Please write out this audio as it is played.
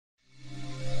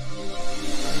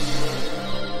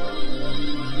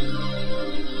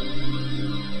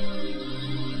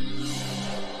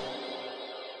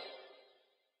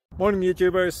Morning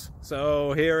YouTubers.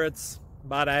 So here it's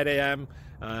about 8 a.m.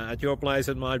 At your place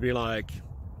it might be like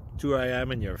 2 a.m.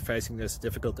 and you're facing this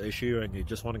difficult issue and you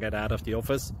just want to get out of the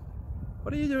office.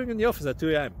 What are you doing in the office at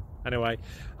 2 a.m.? Anyway,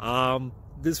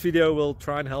 this video will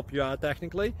try and help you out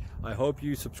technically. I hope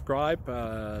you subscribe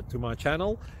to my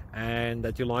channel and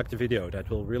that you like the video. That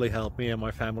will really help me and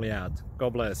my family out.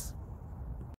 God bless.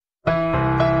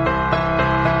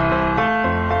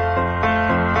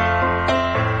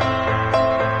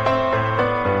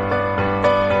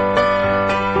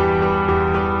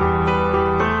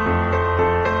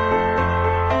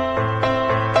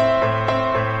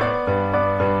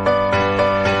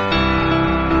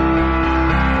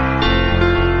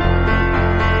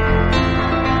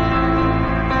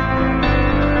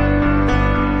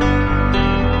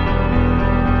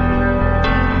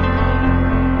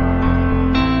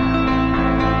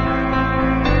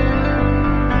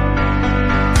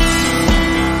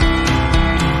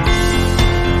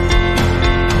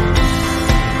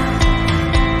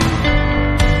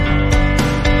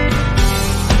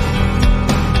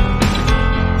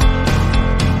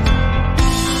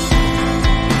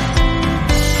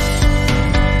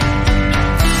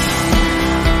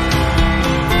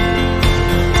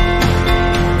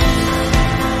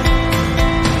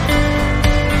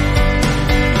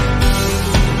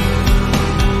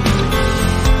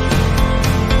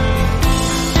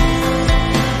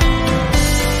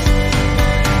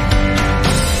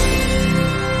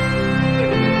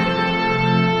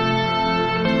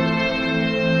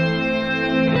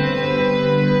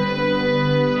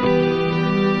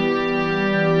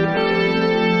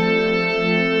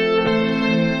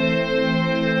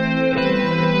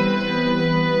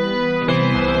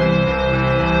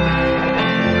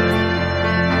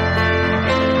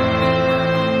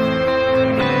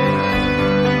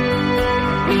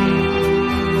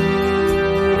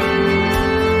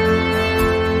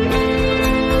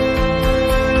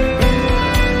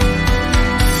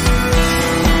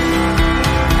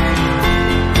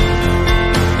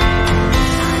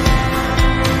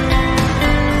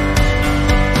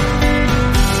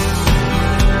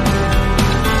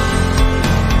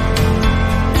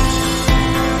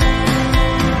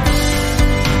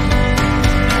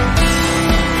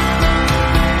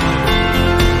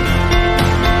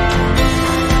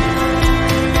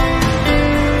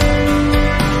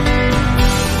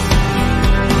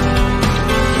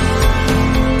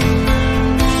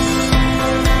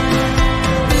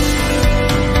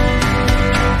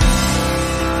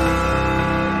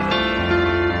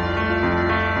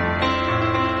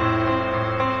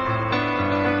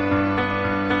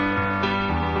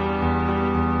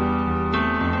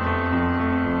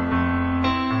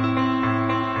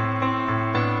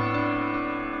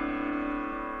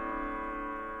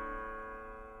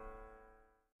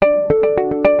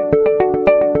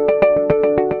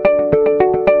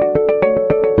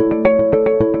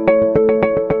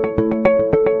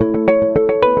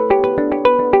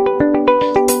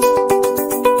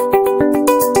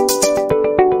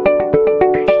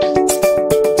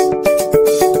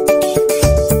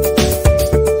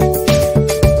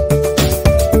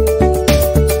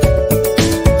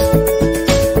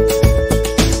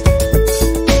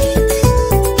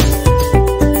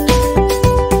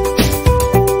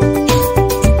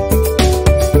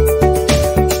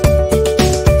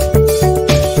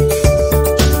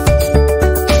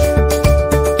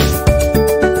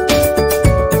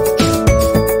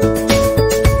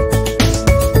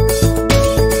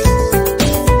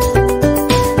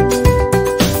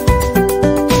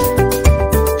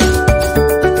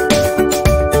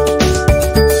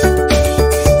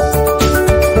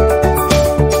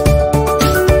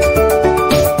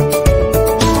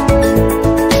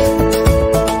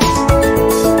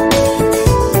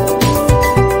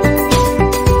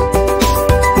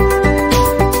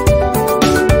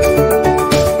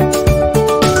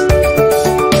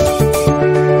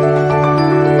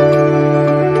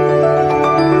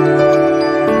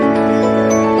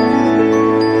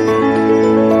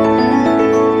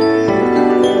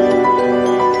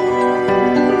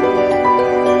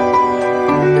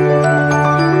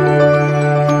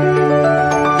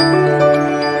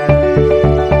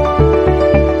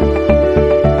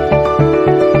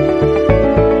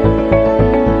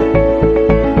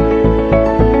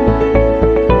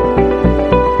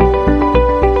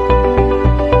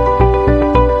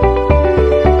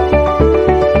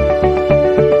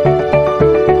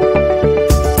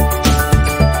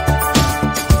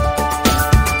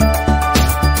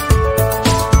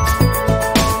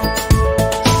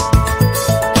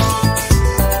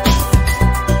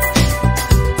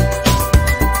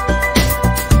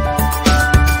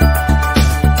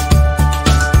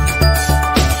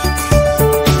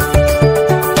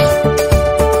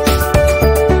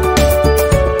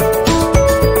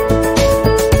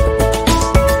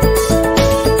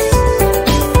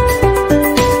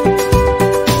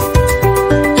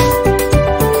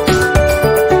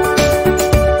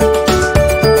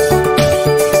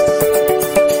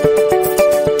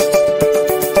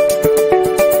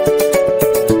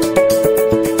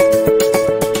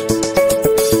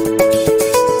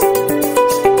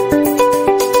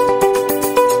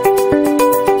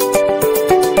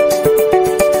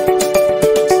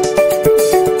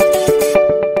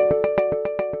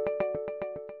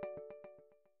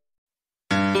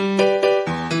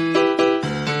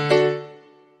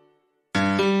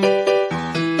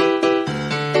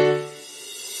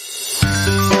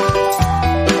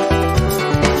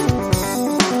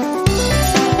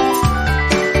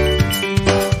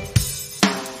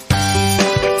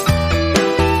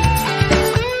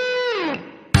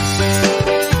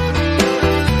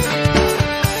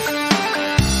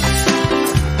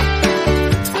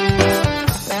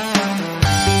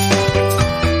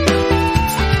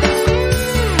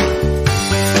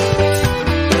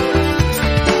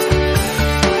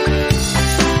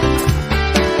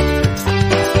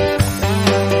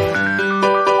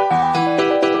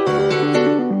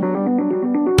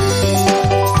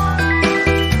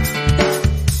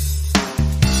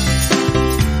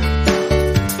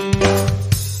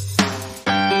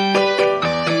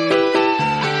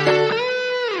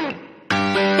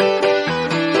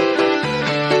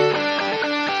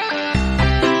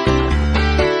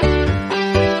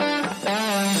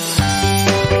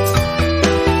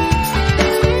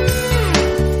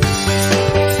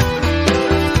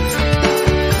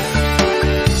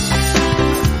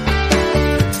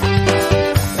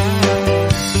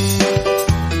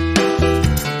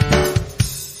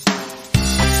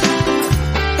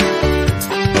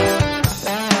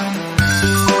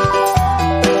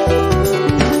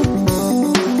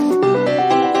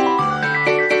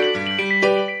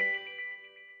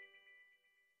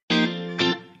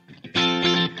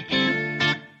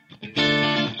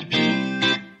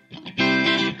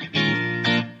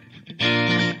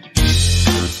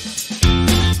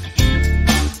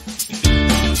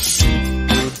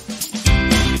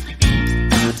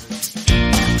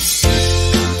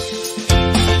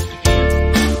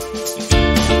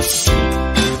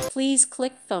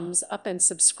 click thumbs up and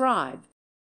subscribe.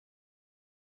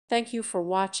 Thank you for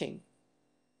watching.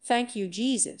 Thank you,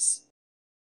 Jesus.